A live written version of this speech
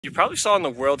You probably saw in the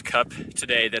World Cup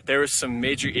today that there was some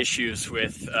major issues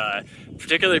with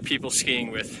particularly people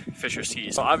skiing with Fischer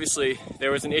skis. So obviously there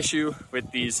was an issue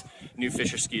with these new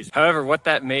Fischer skis. However, what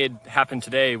that made happen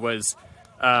today was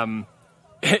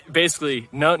basically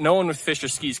no one with Fischer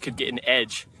skis could get an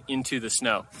edge into the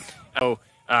snow. So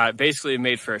basically it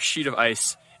made for a sheet of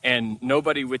ice, and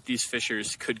nobody with these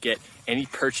Fischers could get any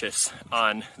purchase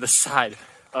on the side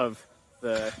of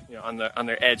on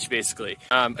their edge, basically.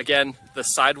 Again, the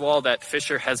sidewall that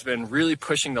Fischer has been really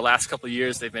pushing the last couple of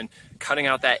years, they've been cutting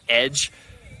out that edge,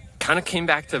 kind of came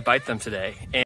back to bite them today.